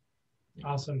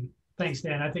 Awesome. Thanks,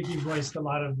 Dan. I think you voiced a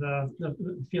lot of the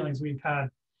feelings we've had.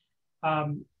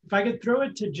 If I could throw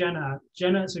it to Jenna.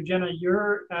 Jenna,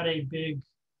 you're at a big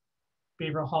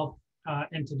behavioral health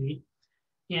entity,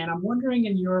 and I'm wondering,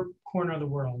 in your corner of the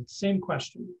world, same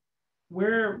question.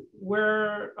 Where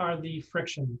are the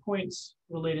friction points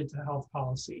related to health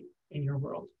policy in your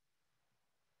world?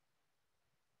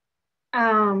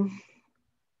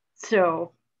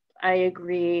 So I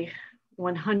agree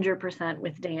 100%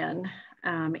 with Dan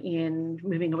in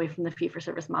moving away from the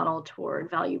fee-for-service model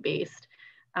toward value-based.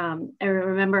 I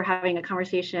remember having a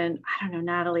conversation, I don't know,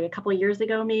 Natalie, a couple of years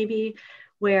ago maybe,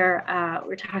 where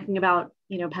we're talking about,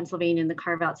 Pennsylvania and the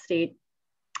carve-out state,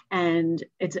 and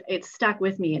it's stuck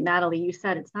with me. And Natalie, you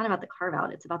said it's not about the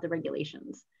carve-out, it's about the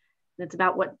regulations. And it's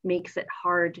about what makes it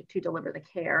hard to deliver the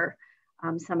care,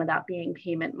 some of that being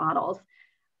payment models.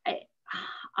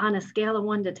 on a scale of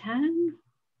 1 to 10,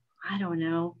 I don't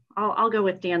know. I'll go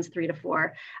with Dan's 3 to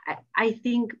 4. I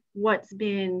think what's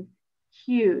been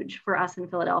huge for us in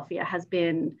Philadelphia has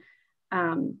been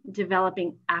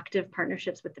developing active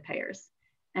partnerships with the payers.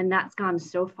 And that's gone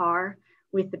so far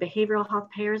with the behavioral health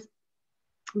payers,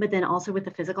 but then also with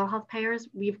the physical health payers.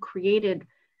 We've created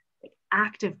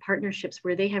active partnerships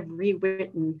where they have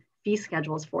rewritten fee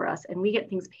schedules for us, and we get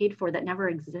things paid for that never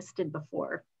existed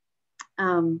before.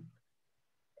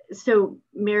 So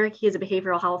Merrick, he is a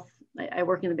behavioral health, I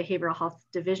work in the behavioral health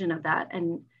division of that.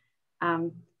 And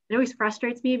it always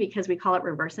frustrates me because we call it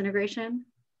reverse integration.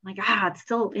 Like, it's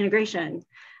still integration,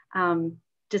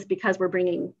 just because we're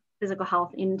bringing physical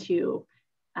health into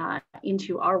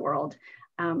our world.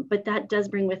 But that does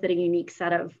bring with it a unique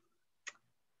set of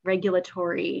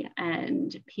regulatory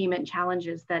and payment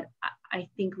challenges that I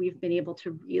think we've been able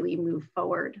to really move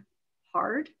forward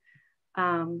hard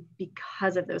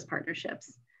because of those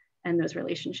partnerships and those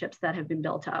relationships that have been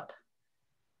built up.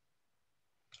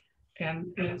 And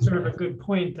it's sort of a good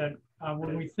point that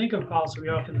when we think of policy, we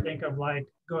often think of like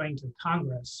going to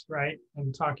Congress, right?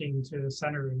 And talking to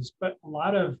senators, but a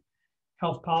lot of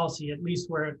health policy, at least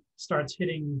where it starts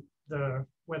hitting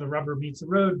where the rubber meets the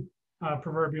road,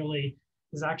 proverbially,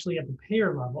 is actually at the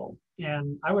payer level.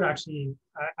 And I would actually,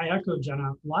 I echo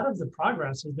Jenna, a lot of the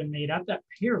progress has been made at that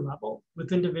payer level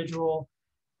with individual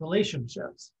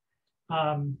relationships.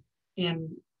 And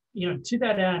to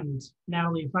that end,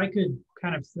 Natalie, if I could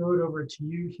kind of throw it over to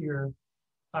you here,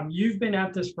 you've been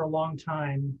at this for a long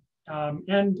time,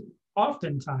 and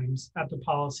oftentimes at the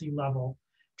policy level,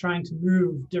 trying to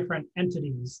move different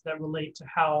entities that relate to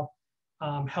how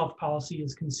health policy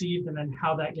is conceived and then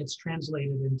how that gets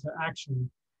translated into action.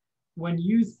 When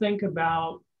you think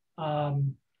about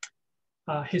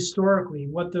historically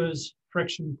what those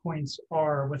friction points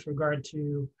are with regard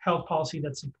to health policy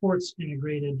that supports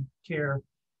integrated care,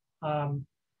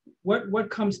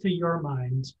 what comes to your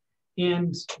mind?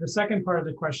 And the second part of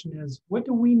the question is, what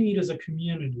do we need as a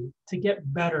community to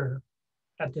get better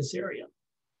at this area?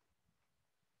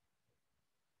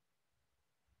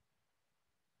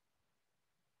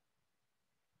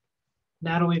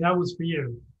 Natalie, that was for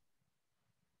you.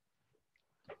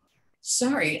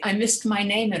 Sorry, I missed my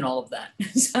name in all of that.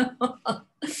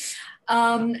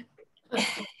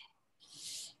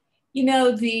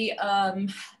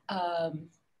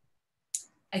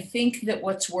 I think that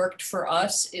what's worked for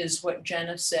us is what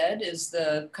Jenna said, is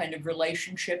the kind of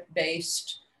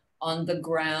relationship-based, on the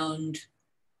ground,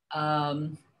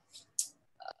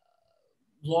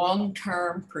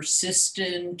 long-term,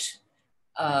 persistent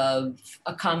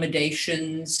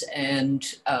accommodations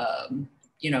and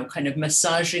kind of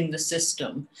massaging the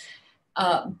system.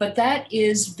 But that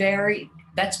is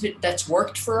that's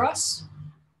worked for us,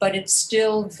 but it's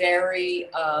still very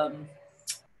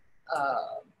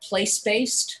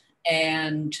place-based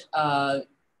and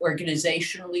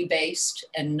organizationally based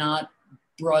and not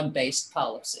broad-based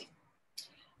policy.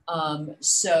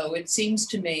 So it seems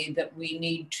to me that we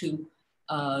need to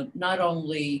not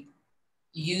only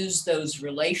use those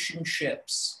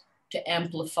relationships to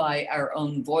amplify our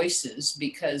own voices,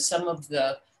 because some of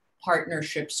the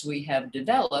partnerships we have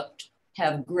developed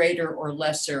have greater or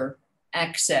lesser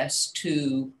access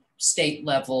to state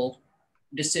level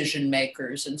decision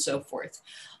makers and so forth.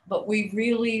 But we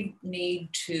really need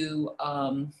to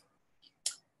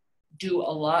do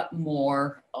a lot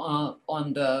more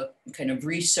on the kind of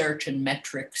research and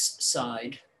metrics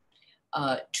side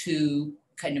to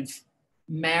kind of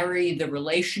marry the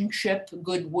relationship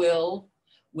goodwill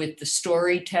with the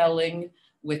storytelling,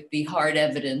 with the hard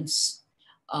evidence,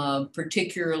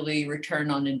 particularly return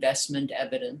on investment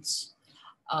evidence.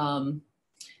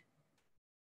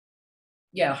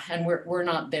 Yeah, and we're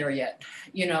not there yet.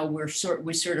 We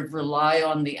sort of rely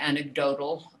on the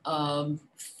anecdotal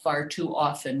far too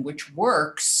often, which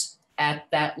works at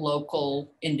that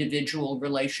local individual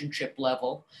relationship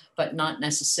level, but not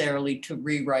necessarily to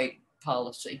rewrite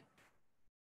policy.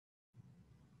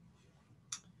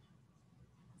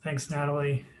 Thanks,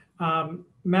 Natalie.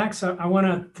 Max, I want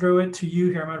to throw it to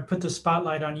you here. I'm going to put the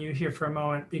spotlight on you here for a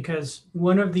moment, because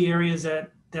one of the areas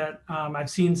that I've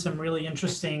seen some really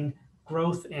interesting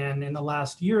growth in the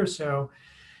last year or so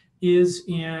is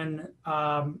in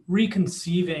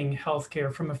reconceiving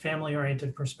healthcare from a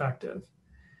family-oriented perspective.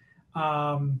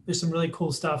 There's some really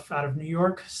cool stuff out of New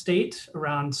York State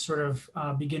around sort of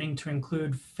beginning to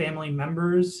include family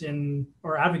members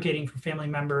or advocating for family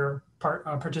member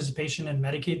participation in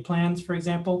Medicaid plans, for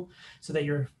example, so that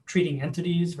you're treating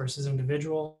entities versus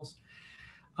individuals.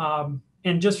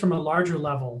 And just from a larger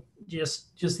level,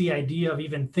 just the idea of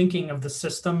even thinking of the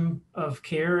system of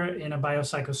care in a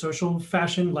biopsychosocial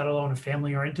fashion, let alone a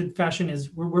family-oriented fashion,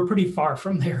 is we're pretty far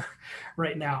from there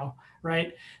right now,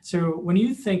 right? So when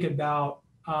you think about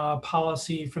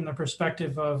policy from the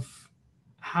perspective of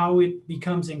how it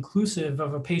becomes inclusive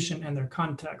of a patient and their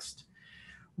context,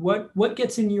 what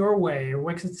gets in your way, or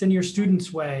what gets in your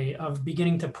students' way of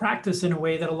beginning to practice in a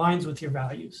way that aligns with your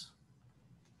values?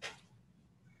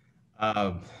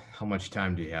 How much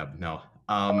time do you have? No.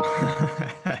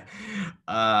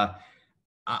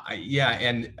 Yeah,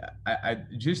 and I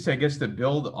just, I guess, to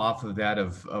build off of that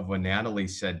of what Natalie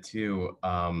said too.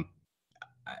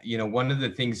 One of the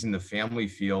things in the family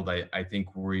field, I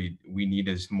think we need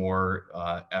is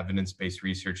more evidence-based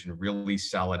research and really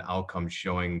solid outcomes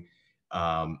showing,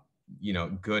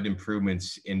 good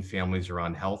improvements in families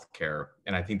around healthcare.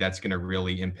 And I think that's going to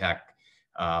really impact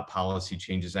policy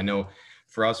changes. I know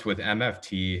for us with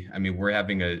MFT, I mean, we're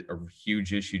having a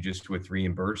huge issue just with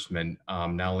reimbursement,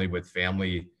 not only with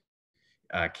family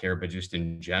care, but just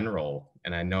in general.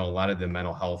 And I know a lot of the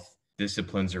mental health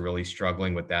disciplines are really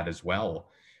struggling with that as well.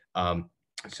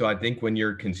 So I think when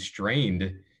you're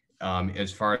constrained,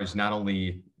 as far as not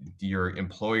only your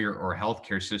employer or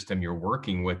healthcare system you're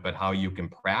working with, but how you can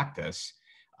practice,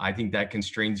 I think that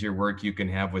constrains your work you can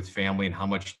have with family and how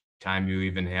much time you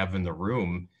even have in the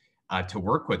room to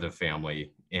work with a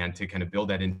family, and to kind of build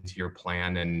that into your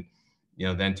plan, and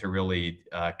then to really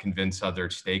convince other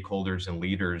stakeholders and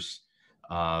leaders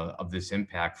of this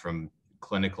impact from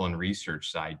clinical and research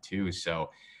side too. So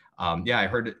yeah, I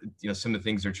heard some of the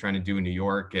things they're trying to do in New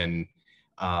York, and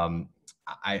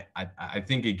I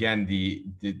think again the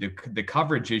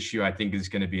coverage issue I think is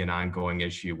going to be an ongoing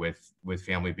issue with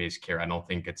family-based care. I don't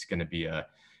think it's going to be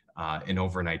an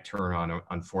overnight turn on,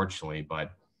 unfortunately,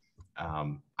 but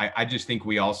I just think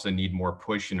we also need more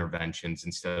push interventions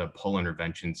instead of pull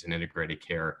interventions in integrated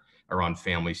care around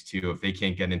families too. If they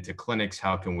can't get into clinics,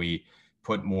 how can we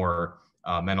put more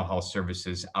mental health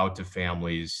services out to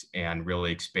families and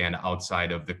really expand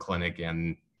outside of the clinic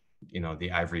and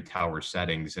the ivory tower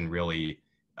settings, and really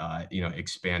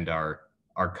expand our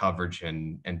coverage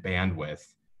and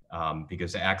bandwidth,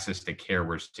 because access to care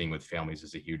we're seeing with families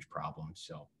is a huge problem.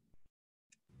 So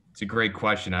it's a great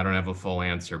question. I don't have a full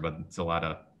answer, but it's a lot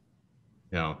of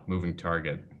moving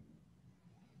target.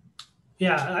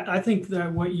 Yeah, I think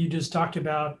that what you just talked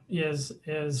about is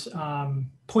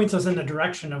points us in the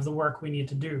direction of the work we need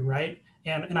to do, right?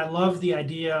 And I love the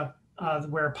idea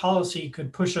where policy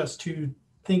could push us to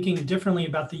thinking differently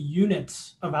about the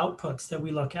units of outputs that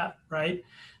we look at, right?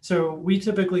 So we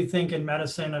typically think in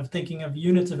medicine of thinking of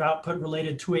units of output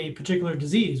related to a particular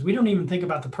disease. We don't even think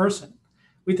about the person.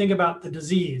 We think about the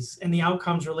disease and the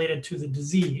outcomes related to the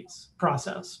disease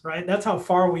process, right? That's how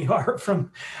far we are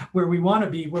from where we want to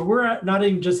be, where we're not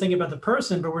even just thinking about the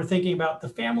person, but we're thinking about the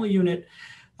family unit.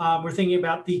 We're thinking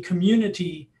about the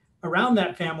community around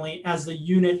that family as the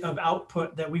unit of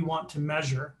output that we want to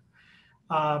measure.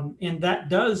 And that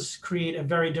does create a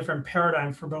very different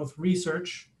paradigm for both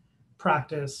research,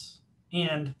 practice,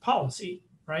 and policy.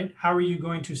 Right? How are you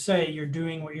going to say you're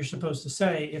doing what you're supposed to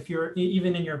say if you're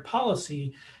even in your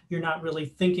policy, you're not really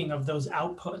thinking of those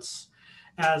outputs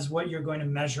as what you're going to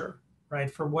measure, right?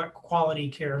 For what quality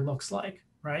care looks like,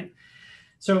 right?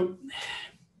 So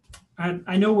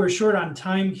I know we're short on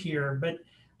time here, but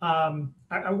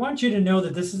I want you to know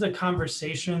that this is a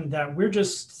conversation that we're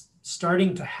just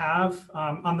starting to have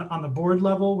on the board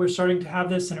level. We're starting to have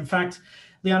this, and in fact,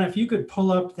 Liana, if you could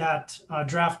pull up that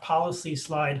draft policy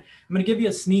slide, I'm going to give you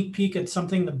a sneak peek at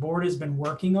something the board has been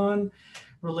working on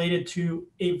related to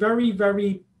a very,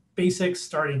 very basic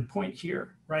starting point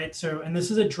here, right? So, and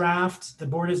this is a draft. The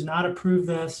board has not approved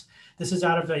this. This is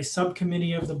out of a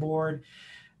subcommittee of the board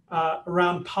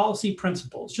around policy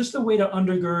principles, just a way to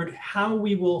undergird how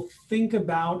we will think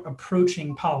about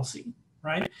approaching policy,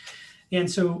 right? And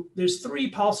so there's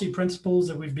 3 policy principles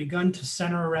that we've begun to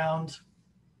center around.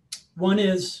 One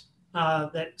is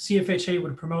that CFHA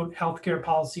would promote healthcare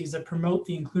policies that promote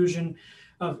the inclusion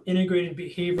of integrated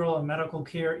behavioral and medical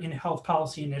care in health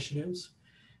policy initiatives.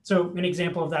 So an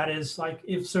example of that is like,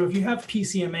 if you have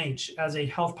PCMH as a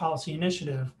health policy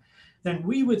initiative, then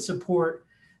we would support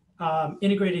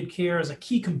integrated care as a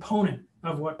key component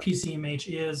of what PCMH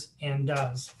is and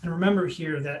does. And remember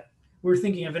here that we're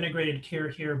thinking of integrated care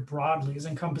here broadly as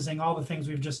encompassing all the things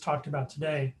we've just talked about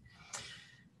today.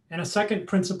 And a second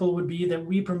principle would be that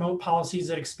we promote policies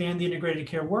that expand the integrated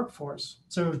care workforce.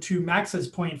 So to Max's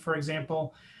point, for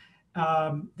example,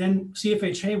 then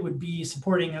CFHA would be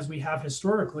supporting, as we have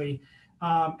historically,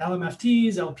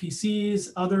 LMFTs, LPCs,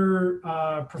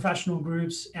 other professional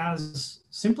groups as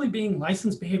simply being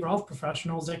licensed behavioral health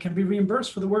professionals that can be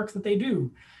reimbursed for the work that they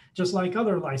do, just like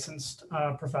other licensed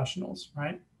professionals,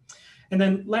 right? And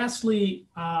then lastly,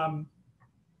 that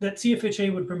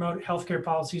CFHA would promote healthcare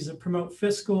policies that promote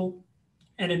fiscal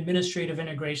and administrative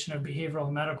integration of behavioral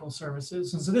and medical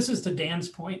services. And so this is to Dan's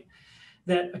point,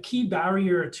 that a key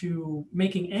barrier to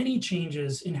making any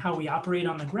changes in how we operate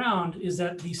on the ground is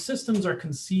that these systems are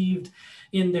conceived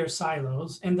in their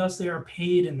silos, and thus they are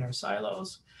paid in their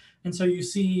silos. And so you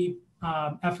see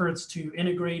efforts to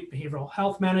integrate behavioral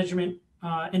health management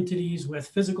entities with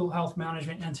physical health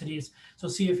management entities. So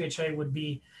CFHA would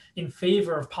be in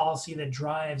favor of policy that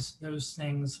drives those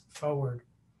things forward.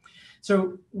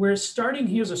 So we're starting,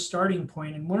 here's a starting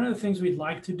point. And one of the things we'd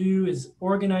like to do is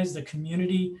organize the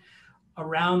community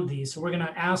around these. So we're going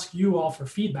to ask you all for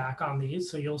feedback on these.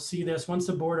 So you'll see this once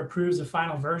the board approves the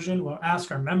final version. We'll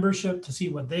ask our membership to see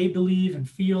what they believe and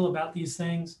feel about these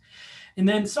things. And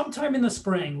then sometime in the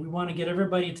spring, we want to get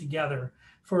everybody together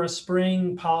for a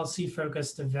spring policy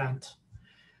focused event.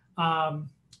 That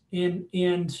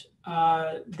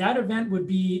event would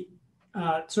be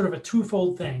sort of a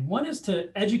twofold thing. One is to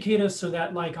educate us so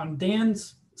that, like on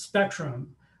Dan's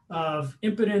spectrum of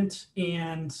impotent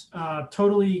and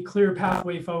totally clear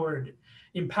pathway forward,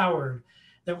 empowered,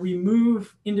 that we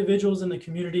move individuals in the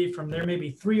community from their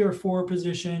maybe 3 or 4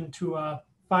 position to a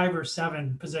 5 or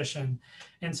 7 position.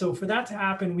 And so for that to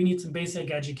happen, we need some basic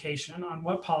education on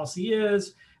what policy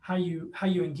is, how you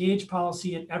engage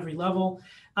policy at every level.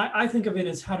 I think of it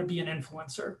as how to be an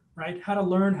influencer, right? How to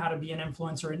learn how to be an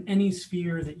influencer in any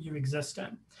sphere that you exist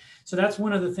in. So that's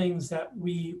one of the things that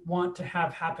we want to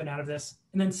have happen out of this.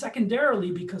 And then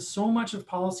secondarily, because so much of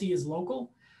policy is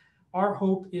local, our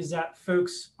hope is that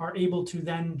folks are able to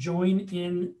then join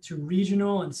in to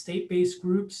regional and state-based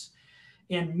groups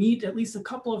and meet at least a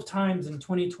couple of times in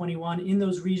 2021 in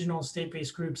those regional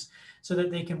state-based groups so that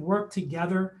they can work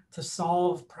together to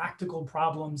solve practical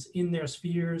problems in their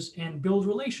spheres and build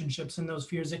relationships in those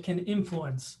spheres that can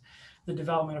influence the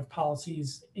development of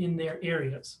policies in their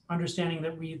areas. Understanding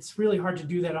that it's really hard to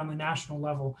do that on the national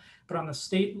level, but on the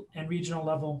state and regional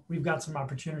level, we've got some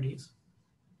opportunities.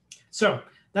 So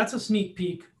that's a sneak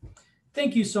peek.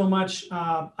 Thank you so much.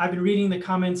 I've been reading the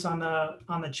comments on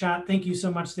the chat. Thank you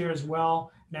so much there as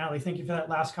well. Natalie, thank you for that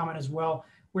last comment as well.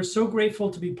 We're so grateful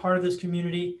to be part of this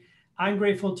community. I'm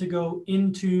grateful to go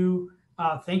into,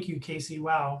 thank you, Casey.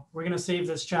 Wow, we're gonna save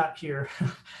this chat here.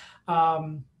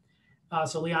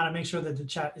 So Liana, make sure that the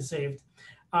chat is saved.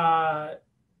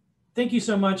 Thank you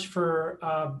so much for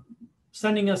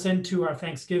sending us into our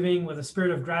Thanksgiving with a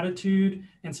spirit of gratitude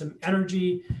and some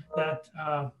energy that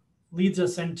leads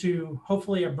us into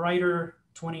hopefully a brighter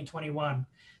 2021.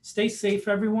 Stay safe,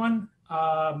 everyone.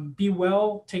 Be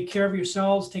well, take care of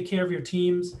yourselves, take care of your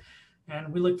teams,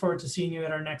 and we look forward to seeing you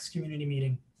at our next community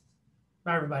meeting.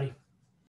 Bye, everybody.